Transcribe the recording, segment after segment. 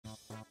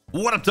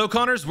What up,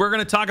 Dokkaners? We're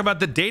going to talk about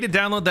the data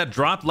download that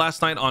dropped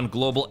last night on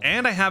global,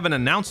 and I have an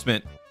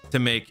announcement to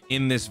make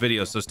in this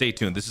video, so stay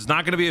tuned. This is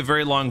not going to be a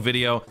very long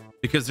video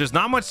because there's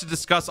not much to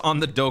discuss on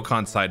the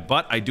Dokkan side,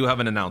 but I do have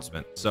an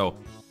announcement, so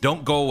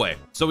don't go away.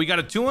 So we got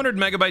a 200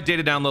 megabyte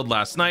data download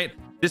last night.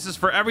 This is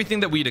for everything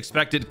that we'd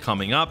expected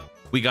coming up.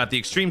 We got the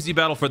Extreme Z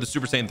battle for the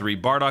Super Saiyan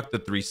 3 Bardock, the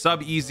 3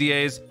 sub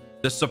EZAs,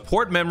 the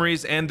support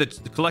memories, and the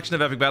collection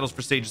of epic battles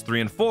for stages 3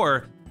 and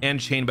 4, and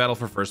chain battle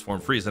for first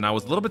form freeze. And I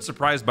was a little bit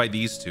surprised by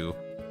these two.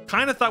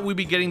 Kind of thought we'd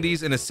be getting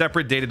these in a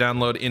separate data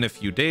download in a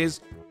few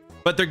days,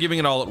 but they're giving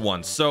it all at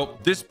once. So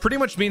this pretty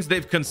much means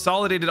they've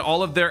consolidated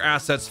all of their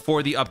assets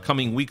for the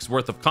upcoming week's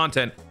worth of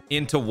content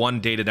into one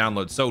data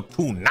download. So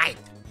tonight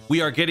we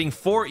are getting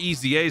 4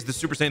 EZAs. The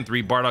Super Saiyan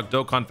 3 Bardock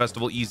Dokkan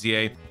Festival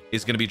EZA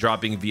is going to be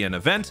dropping via an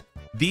event.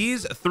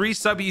 These 3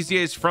 sub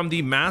EZAs from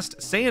the Masked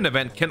Saiyan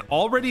event can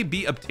already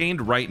be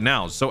obtained right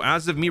now. So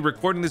as of me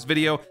recording this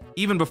video,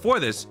 even before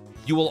this,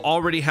 you will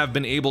already have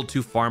been able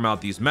to farm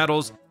out these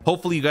medals.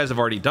 Hopefully you guys have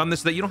already done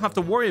this so that you don't have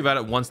to worry about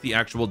it once the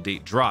actual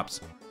date drops.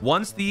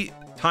 Once the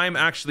time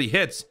actually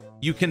hits,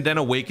 you can then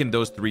awaken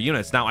those 3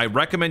 units. Now, I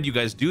recommend you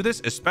guys do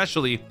this,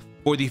 especially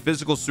for the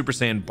physical Super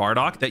Saiyan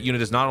Bardock. That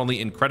unit is not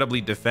only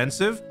incredibly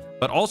defensive,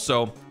 but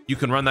also you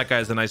can run that guy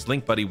as a nice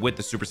link buddy with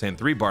the Super Saiyan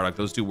 3 Bardock.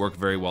 Those two work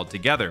very well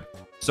together.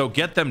 So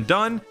get them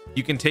done.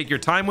 You can take your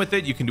time with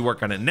it. You can do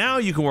work on it now.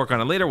 You can work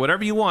on it later,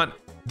 whatever you want.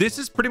 This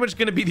is pretty much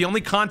going to be the only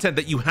content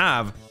that you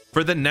have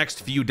for the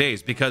next few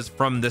days, because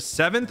from the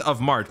 7th of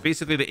March,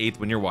 basically the 8th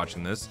when you're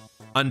watching this,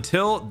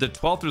 until the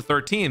 12th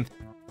or 13th,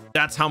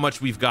 that's how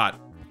much we've got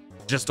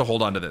just to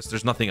hold on to this.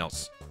 There's nothing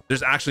else.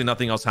 There's actually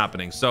nothing else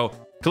happening. So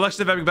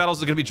collection of epic battles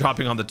is going to be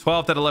dropping on the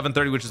 12th at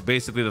 11:30, which is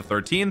basically the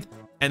 13th.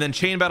 And then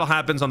chain battle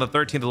happens on the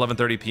 13th,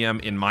 11:30 p.m.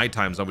 in my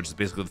time zone, which is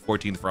basically the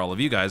 14th for all of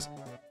you guys.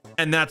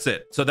 And that's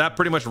it. So that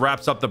pretty much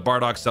wraps up the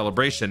Bardock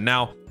celebration.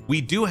 Now,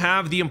 we do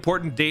have the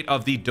important date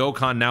of the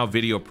Dokkan Now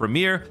video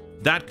premiere.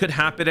 That could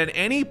happen at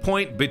any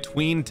point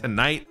between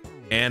tonight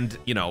and,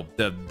 you know,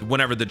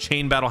 whenever the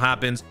chain battle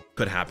happens.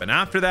 Could happen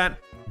after that.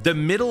 The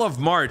middle of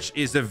March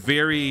is a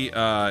very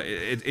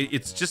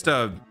it's just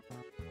a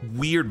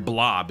weird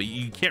blob.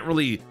 You can't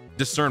really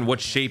discern what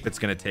shape it's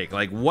going to take.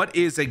 Like, what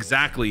is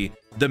exactly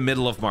the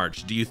middle of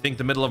March? Do you think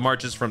the middle of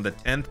March is from the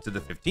 10th to the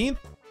 15th,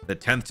 the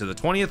 10th to the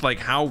 20th? Like,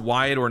 how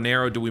wide or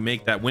narrow do we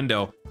make that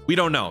window? We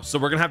don't know. So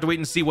we're gonna have to wait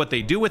and see what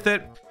they do with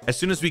it. As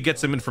soon as we get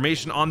some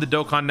information on the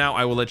Dokkan Now,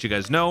 I will let you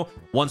guys know.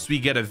 Once we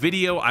get a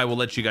video, I will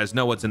let you guys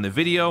know what's in the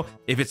video.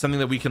 If it's something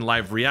that we can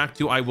live react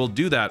to, I will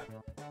do that,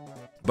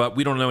 but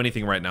we don't know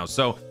anything right now.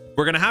 So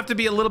we're gonna have to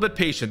be a little bit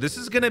patient. This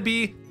is gonna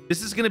be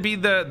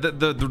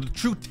the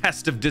true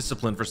test of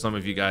discipline for some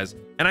of you guys,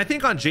 and I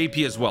think on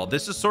JP as well.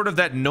 This is sort of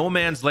that no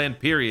man's land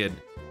period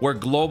where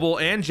global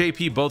and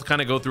JP both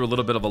kind of go through a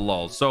little bit of a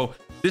lull. So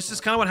this is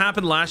kind of what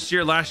happened last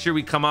year. Last year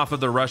we come off of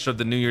the rush of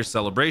the New Year's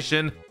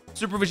celebration.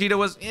 Super Vegeta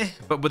was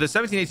but with the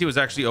 1718 was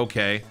actually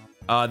okay.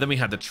 Then we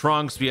had the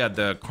Trunks, we had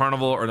the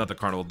Carnival, or not the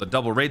Carnival, the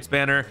Double Rates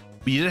banner.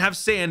 We didn't have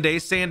Saiyan Day.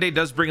 Saiyan Day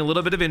does bring a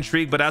little bit of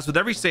intrigue, but as with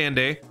every Saiyan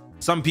Day,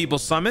 some people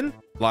summon,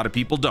 a lot of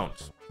people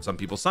don't. Some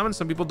people summon,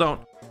 some people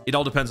don't. It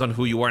all depends on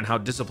who you are and how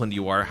disciplined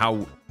you are,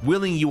 how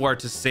willing you are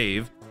to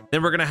save.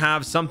 Then we're gonna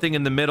have something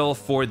in the middle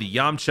for the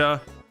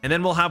Yamcha, and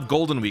then we'll have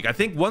Golden Week. I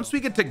think once we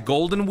get to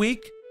Golden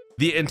Week,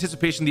 the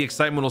anticipation, the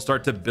excitement will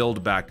start to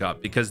build back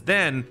up, because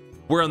then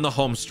we're on the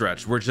home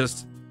stretch. We're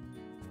just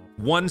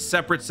one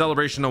separate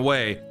celebration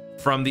away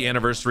from the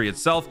anniversary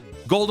itself.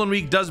 Golden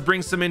Week does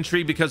bring some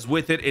intrigue because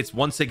with it, it's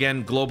once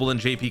again Global and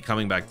JP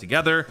coming back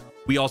together.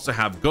 We also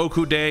have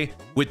Goku Day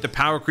with the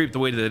power creep the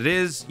way that it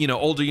is. You know,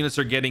 older units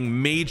are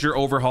getting major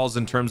overhauls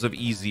in terms of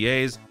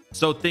EZAs.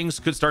 So things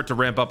could start to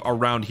ramp up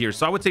around here.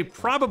 So I would say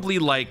probably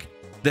like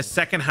the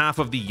second half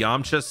of the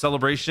Yamcha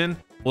celebration,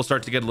 we'll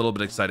start to get a little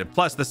bit excited.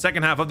 Plus, the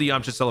second half of the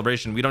Yamcha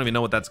celebration, we don't even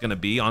know what that's going to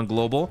be on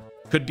global.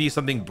 Could be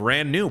something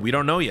brand new. We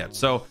don't know yet.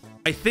 So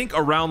I think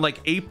around like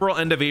April,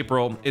 end of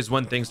April is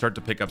when things start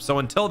to pick up. So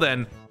until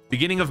then,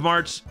 beginning of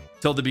March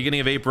till the beginning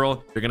of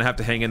April, you're going to have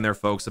to hang in there,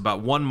 folks.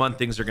 About 1 month,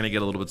 things are going to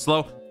get a little bit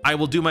slow. I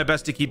will do my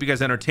best to keep you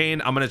guys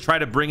entertained. I'm going to try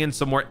to bring in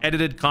some more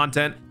edited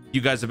content.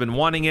 You guys have been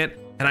wanting it,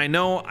 and I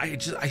know I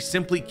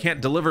simply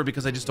can't deliver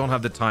because I just don't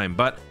have the time,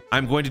 but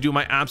I'm going to do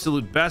my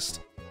absolute best.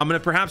 I'm going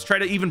to perhaps try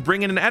to even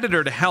bring in an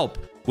editor to help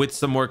with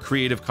some more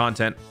creative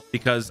content,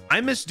 because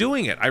I miss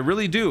doing it. I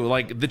really do.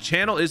 Like, the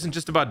channel isn't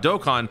just about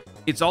Dokkan,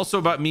 it's also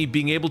about me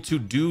being able to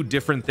do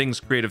different things,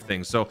 creative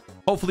things. So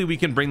hopefully we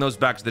can bring those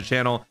back to the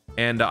channel,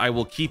 and I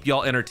will keep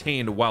y'all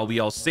entertained while we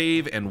all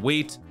save and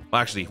wait.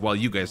 Well, actually, while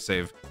you guys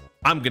save,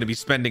 I'm going to be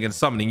spending and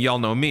summoning. Y'all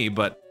know me,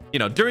 but you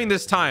know, during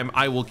this time,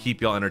 I will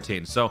keep y'all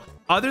entertained. So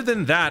other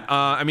than that,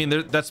 I mean,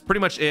 that's pretty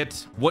much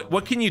it.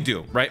 What can you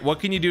do, right? What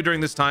can you do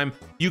during this time?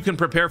 You can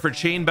prepare for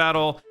chain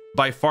battle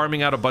by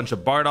farming out a bunch of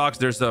Bardocks.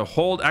 There's a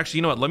hold. Actually,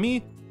 you know what? Let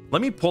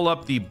me pull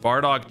up the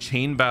Bardock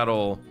chain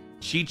battle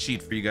cheat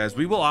sheet for you guys.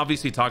 We will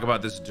obviously talk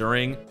about this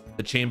during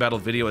the chain battle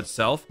video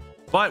itself.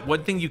 But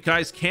one thing you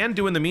guys can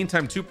do in the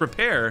meantime to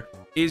prepare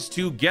is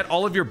to get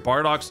all of your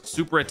Bardock's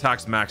super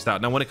attacks maxed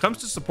out. Now, when it comes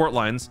to support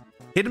lines,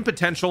 hidden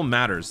potential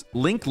matters.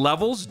 Link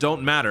levels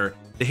don't matter.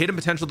 The hidden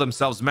potential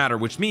themselves matter,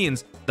 which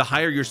means the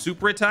higher your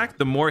super attack,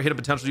 the more hidden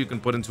potential you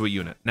can put into a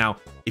unit. Now,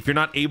 if you're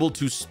not able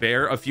to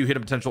spare a few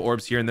hidden potential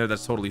orbs here and there,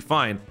 that's totally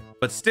fine.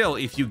 But still,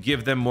 if you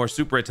give them more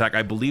super attack,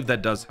 I believe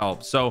that does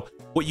help. So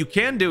what you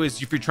can do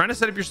is, if you're trying to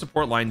set up your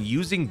support line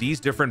using these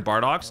different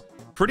Bardocks,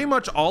 pretty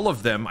much all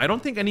of them, I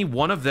don't think any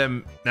one of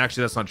them,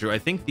 actually that's not true. I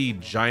think the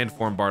giant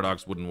form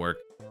Bardocks wouldn't work.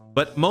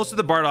 But most of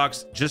the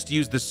Bardocks just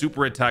use the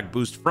super attack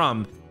boost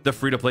from the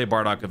free-to-play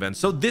Bardock event.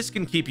 So this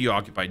can keep you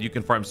occupied. You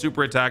can farm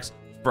super attacks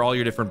for all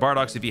your different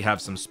Bardocks if you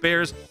have some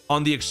spares.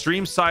 On the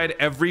extreme side,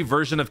 every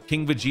version of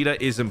King Vegeta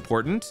is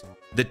important.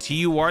 The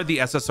TUR, the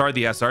SSR,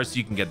 the SR, so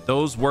you can get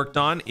those worked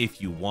on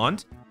if you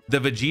want. The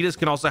Vegetas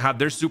can also have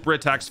their super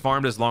attacks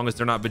farmed as long as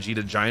they're not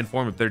Vegeta giant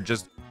form. If they're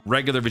just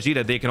regular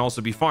Vegeta, they can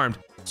also be farmed.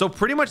 So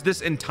pretty much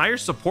this entire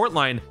support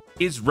line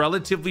is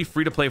relatively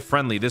free-to-play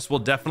friendly. This will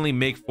definitely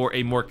make for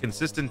a more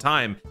consistent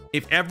time.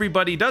 If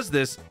everybody does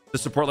this, the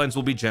support lines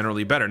will be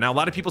generally better. Now, a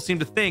lot of people seem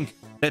to think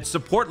that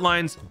support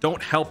lines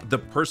don't help the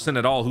person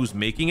at all who's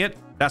making it.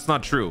 That's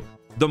not true.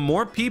 The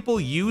more people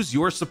use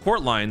your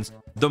support lines,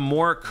 the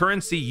more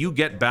currency you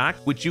get back,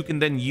 which you can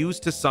then use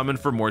to summon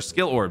for more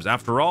skill orbs.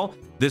 After all,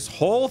 this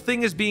whole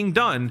thing is being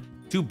done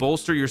to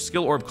bolster your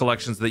skill orb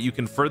collection so that you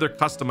can further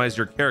customize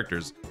your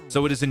characters.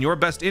 So it is in your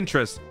best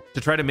interest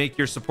to try to make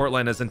your support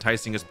line as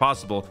enticing as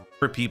possible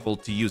for people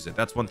to use it.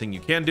 That's one thing you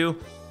can do.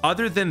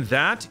 Other than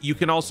that, you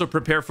can also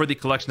prepare for the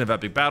collection of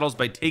epic battles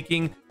by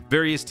taking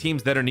various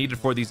teams that are needed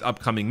for these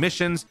upcoming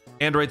missions.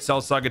 Android,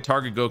 Cell Saga,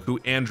 Target Goku,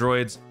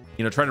 androids,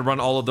 you know, trying to run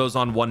all of those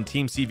on one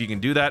team, see if you can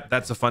do that.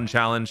 That's a fun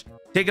challenge.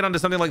 Take it onto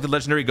something like the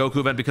Legendary Goku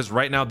event, because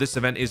right now this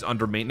event is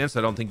under maintenance.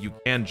 I don't think you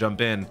can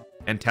jump in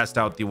and test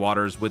out the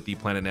waters with the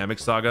Planet Namek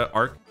Saga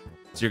arc.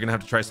 So you're gonna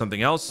have to try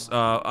something else.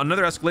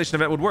 Another escalation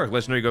event would work.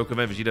 Legendary Goku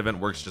event, Vegeta event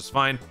works just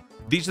fine.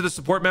 These are the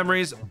support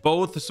memories.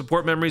 Both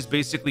support memories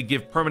basically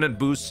give permanent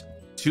boosts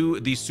to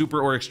the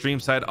super or extreme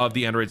side of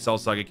the Android Cell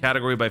Saga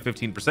category by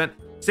 15%.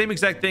 Same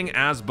exact thing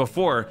as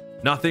before.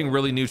 Nothing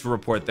really new to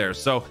report there.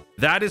 So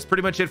that is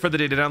pretty much it for the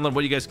data download,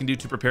 what you guys can do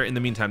to prepare in the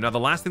meantime. Now, the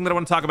last thing that I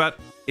want to talk about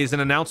is an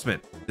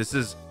announcement. This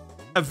is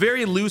a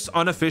very loose,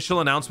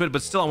 unofficial announcement,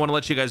 but still I want to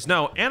let you guys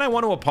know, and I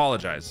want to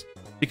apologize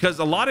because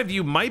a lot of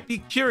you might be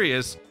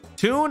curious,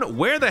 Toon,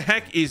 where the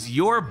heck is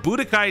your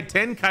Budokai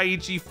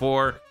Tenkaichi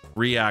 4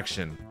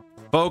 reaction?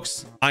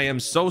 Folks, I am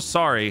so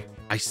sorry.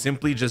 I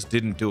simply just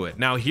didn't do it.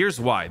 Now, here's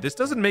why. This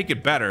doesn't make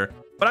it better,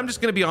 but I'm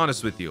just going to be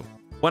honest with you.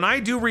 When I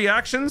do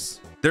reactions,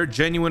 they're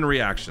genuine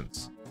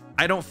reactions.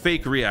 I don't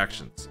fake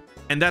reactions.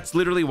 And that's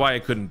literally why I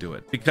couldn't do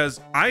it,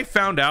 because I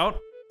found out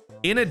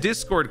in a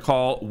Discord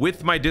call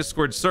with my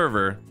Discord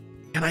server,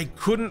 and I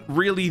couldn't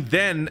really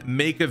then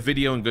make a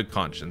video in good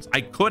conscience.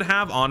 I could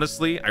have,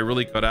 honestly, I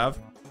really could have.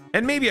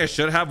 And maybe I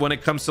should have when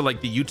it comes to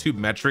like the YouTube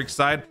metrics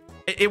side.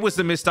 It was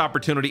a missed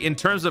opportunity. In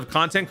terms of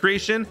content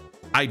creation,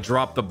 I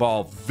dropped the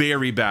ball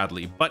very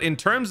badly. But in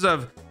terms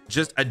of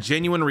just a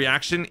genuine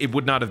reaction, it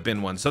would not have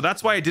been one. So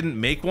that's why I didn't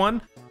make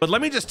one. But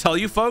let me just tell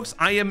you folks,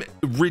 I am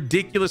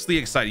ridiculously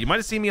excited. You might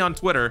have seen me on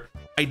Twitter.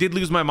 I did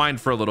lose my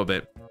mind for a little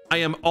bit. I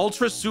am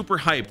ultra super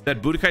hyped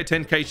that Budokai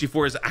Tenkaichi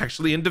 4 is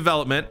actually in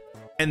development.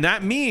 And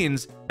that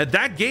means that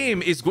that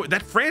game is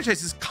that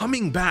franchise is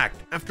coming back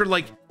after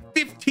like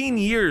 15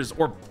 years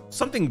or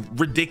something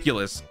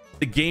ridiculous.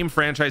 The game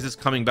franchise is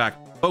coming back.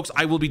 Folks,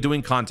 I will be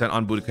doing content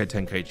on Budokai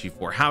Tenkaichi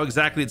 4. How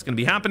exactly it's going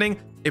to be happening,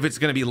 if it's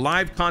going to be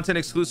live content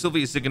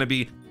exclusively, is it going to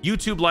be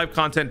YouTube live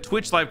content,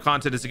 Twitch live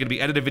content, is it going to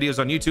be edited videos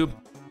on YouTube?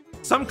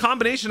 Some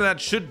combination of that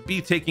should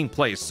be taking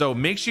place. So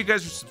make sure you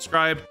guys are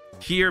subscribed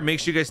here. Make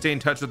sure you guys stay in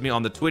touch with me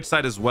on the Twitch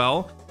side as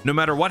well. No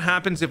matter what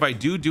happens, if I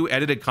do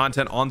edited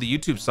content on the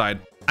YouTube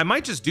side, I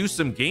might just do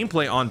some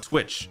gameplay on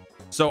Twitch.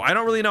 So I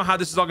don't really know how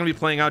this is all going to be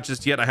playing out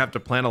just yet. I have to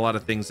plan a lot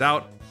of things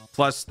out.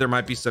 Plus, there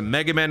might be some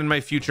Mega Man in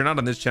my future, not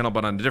on this channel,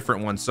 but on a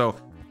different one. So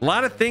a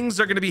lot of things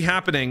are going to be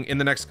happening in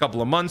the next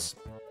couple of months,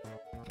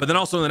 but then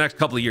also in the next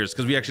couple of years,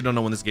 because we actually don't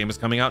know when this game is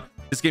coming out.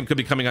 This game could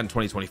be coming out in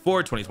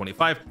 2024,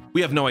 2025.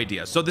 We have no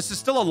idea. So this is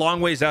still a long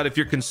ways out. If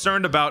you're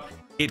concerned about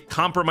it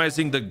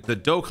compromising the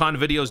Dokkan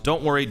videos,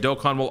 don't worry.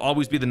 Dokkan will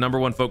always be the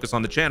 #1 focus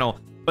on the channel,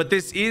 but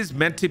this is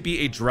meant to be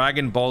a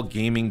Dragon Ball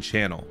gaming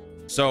channel.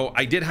 So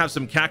I did have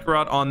some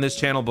Kakarot on this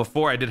channel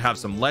before. I did have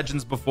some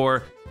Legends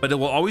before, but it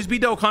will always be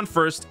Dokkan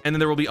first, and then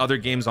there will be other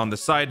games on the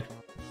side,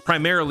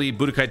 primarily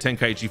Budokai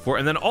Tenkaichi 4.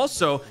 And then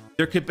also,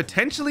 there could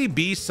potentially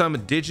be some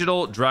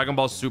digital Dragon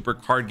Ball Super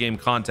card game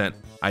content,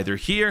 either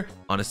here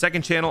on a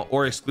second channel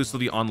or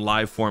exclusively on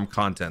live form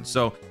content.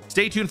 So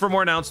stay tuned for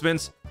more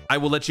announcements. I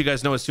will let you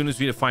guys know as soon as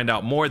we find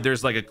out more.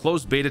 There's like a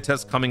closed beta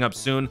test coming up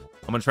soon.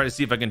 I'm gonna try to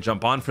see if I can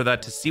jump on for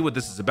that to see what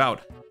this is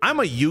about. I'm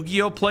a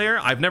Yu-Gi-Oh player.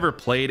 I've never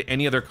played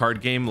any other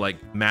card game like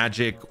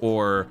Magic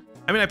or,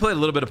 I mean, I played a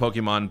little bit of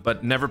Pokemon,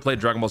 but never played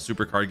Dragon Ball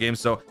Super card games.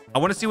 So I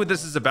want to see what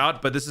this is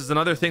about, but this is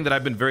another thing that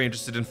I've been very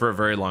interested in for a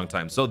very long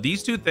time. So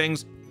these two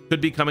things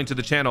could be coming to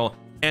the channel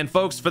And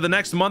folks, for the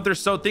next month or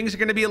so, things are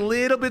going to be a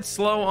little bit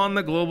slow on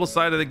the global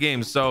side of the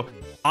game. So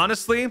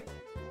honestly,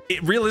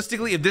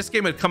 realistically, if this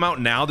game had come out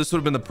now, this would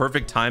have been the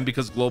perfect time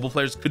because global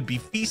players could be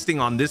feasting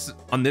on this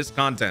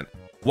content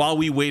while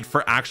we wait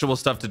for actual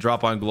stuff to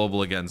drop on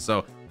global again.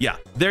 So yeah,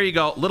 there you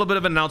go. A little bit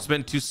of an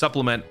announcement to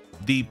supplement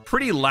the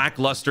pretty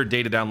lackluster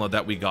data download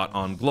that we got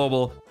on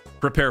global.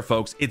 Prepare,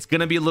 folks. It's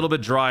going to be a little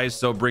bit dry,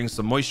 so bring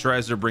some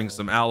moisturizer, bring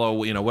some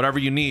aloe, you know, whatever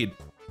you need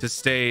to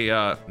stay.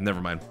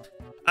 Never mind.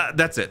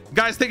 That's it,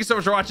 guys. Thank you so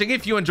much for watching.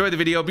 If you enjoyed the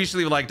video, be sure to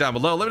leave a like down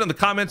below. Let me know in the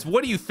comments,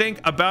 what do you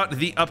think about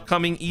the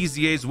upcoming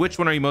EZAs? Which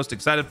one are you most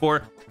excited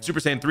for? Super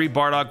Saiyan 3,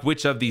 Bardock,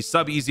 which of the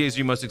sub EZAs are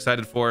you most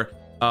excited for?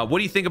 What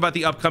do you think about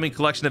the upcoming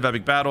collection of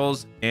epic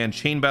battles and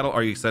chain battle?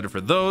 Are you excited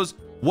for those?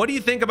 What do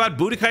you think about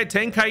Budokai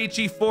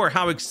Tenkaichi 4?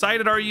 How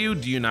excited are you?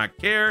 Do you not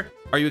care?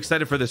 Are you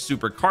excited for the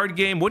super card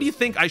game? What do you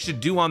think I should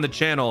do on the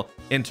channel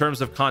in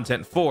terms of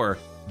content for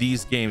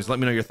these games? Let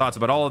me know your thoughts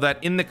about all of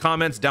that in the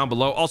comments down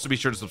below. Also, be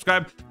sure to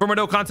subscribe for more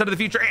content in the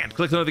future and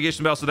click the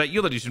notification bell so that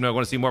you'll let YouTube know I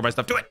want to see more of my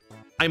stuff. Do it.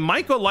 I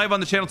might go live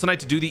on the channel tonight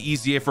to do the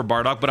EZA for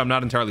Bardock, but I'm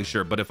not entirely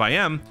sure. But if I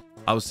am,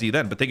 I'll see you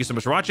then. But thank you so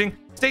much for watching.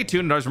 Stay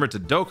tuned and always remember to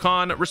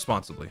Dokkan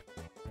responsibly.